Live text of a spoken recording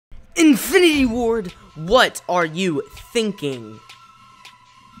Infinity Ward, what are you thinking?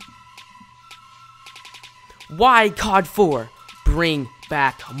 Why COD 4? Bring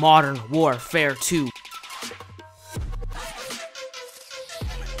back Modern Warfare 2.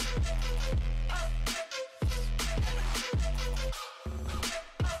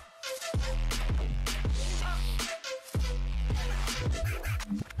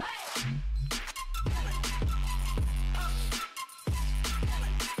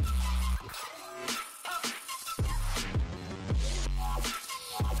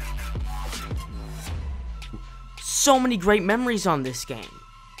 So many great memories on this game.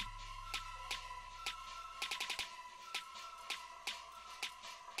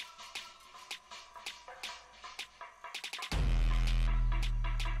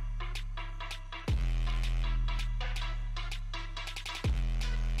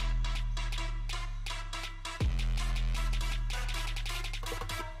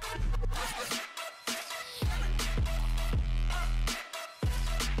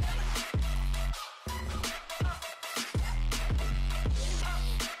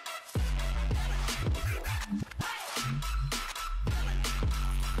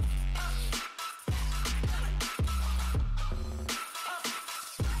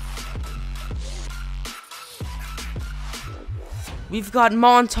 We've got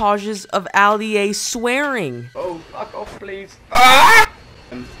montages of Zaldey swearing. Oh, fuck off, please. Ah!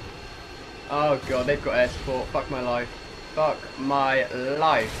 Oh god, they've got air support. Fuck my life. Fuck my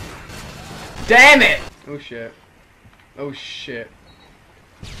life. Damn it! Oh shit. Oh shit.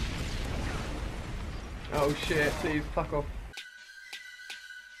 Oh shit, please, fuck off.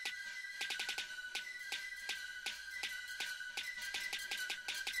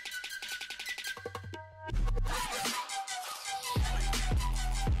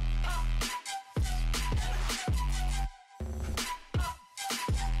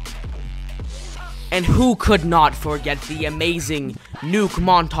 And who could not forget the amazing nuke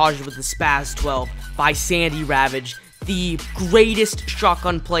montage with the Spaz 12 by Sandy Ravage, the greatest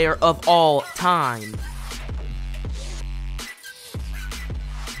shotgun player of all time.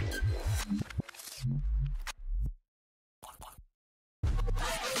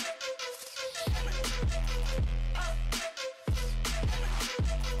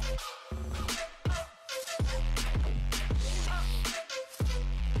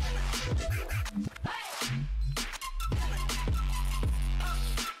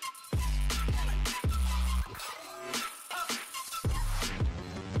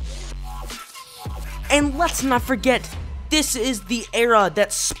 And let's not forget, this is the era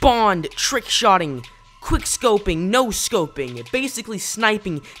that spawned trick-shotting, quick-scoping, no-scoping, basically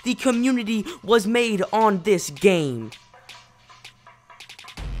sniping. The community was made on this game.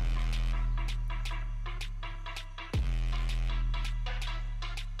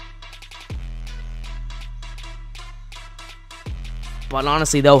 But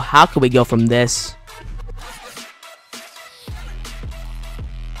honestly though, how could we go from this?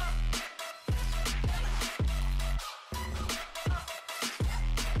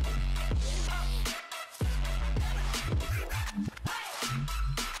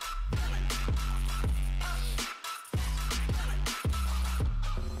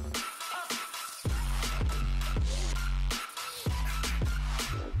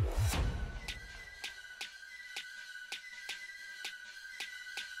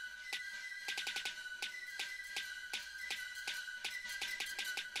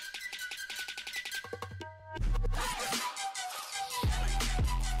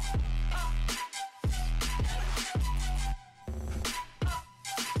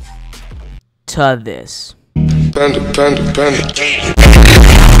 To this. Panda. I got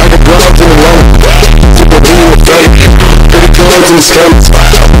broads in Atlanta. Super blue and fake. Pretty cards in the scammers.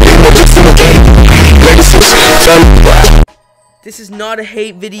 Ain't no bitch in the game. Legacy, family. This is not a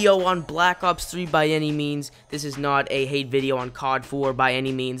hate video on Black Ops 3 by any means. This is not a hate video on COD 4 by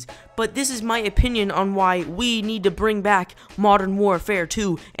any means. But this is my opinion on why we need to bring back Modern Warfare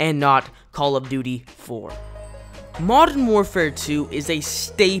 2 and not Call of Duty 4. Modern Warfare 2 is a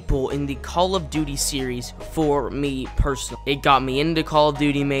staple in the Call of Duty series for me personally. It got me into Call of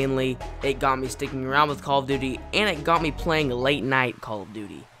Duty mainly, it got me sticking around with Call of Duty, and it got me playing late night Call of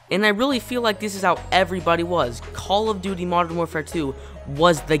Duty. And I really feel like this is how everybody was. Call of Duty Modern Warfare 2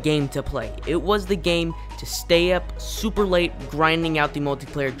 was the game to play. It was the game to stay up super late, grinding out the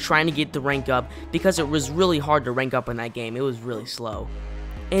multiplayer, trying to get the rank up, because it was really hard to rank up in that game. It was really slow.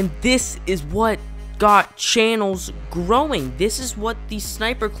 And this is what got channels growing. This is what the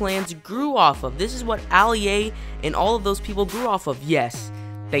sniper clans grew off of. This is what Zaldey and all of those people grew off of. Yes,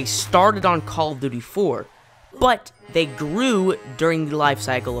 they started on Call of Duty 4, but they grew during the life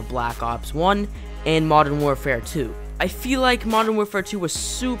cycle of Black Ops 1 and Modern Warfare 2. I feel like Modern Warfare 2 was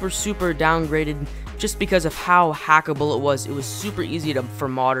super downgraded just because of how hackable it was. It was super easy for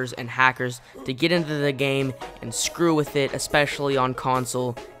modders and hackers to get into the game and screw with it, especially on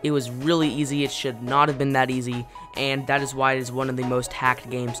console. It was really easy. It should not have been that easy, and that is why it is one of the most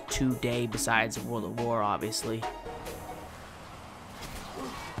hacked games today, besides World at War, obviously.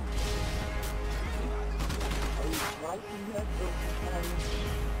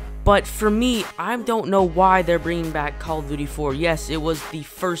 But for me, I don't know why they're bringing back Call of Duty 4. Yes, it was the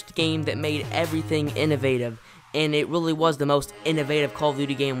first game that made everything innovative, and it really was the most innovative Call of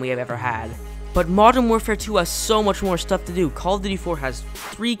Duty game we have ever had. But Modern Warfare 2 has so much more stuff to do. Call of Duty 4 has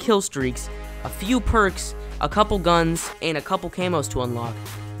 3 kill streaks, a few perks, a couple guns, and a couple camos to unlock.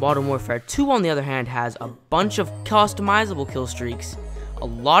 Modern Warfare 2, on the other hand, has a bunch of customizable kill streaks, a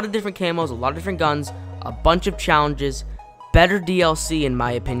lot of different camos, a lot of different guns, a bunch of challenges, better DLC in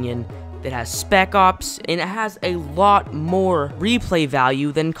my opinion, that has Spec Ops, and it has a lot more replay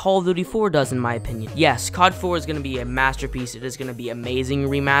value than Call of Duty 4 does in my opinion. Yes, COD 4 is going to be a masterpiece, it is going to be amazing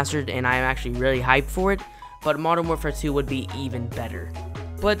remastered, and I am actually really hyped for it, but Modern Warfare 2 would be even better.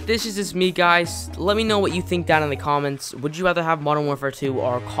 But this is just me, guys. Let me know what you think down in the comments. Would you rather have Modern Warfare 2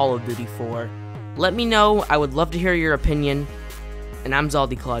 or Call of Duty 4? Let me know, I would love to hear your opinion, and I'm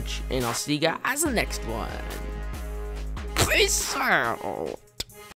ZaldeyClutch, and I'll see you guys in the next one. Peace out.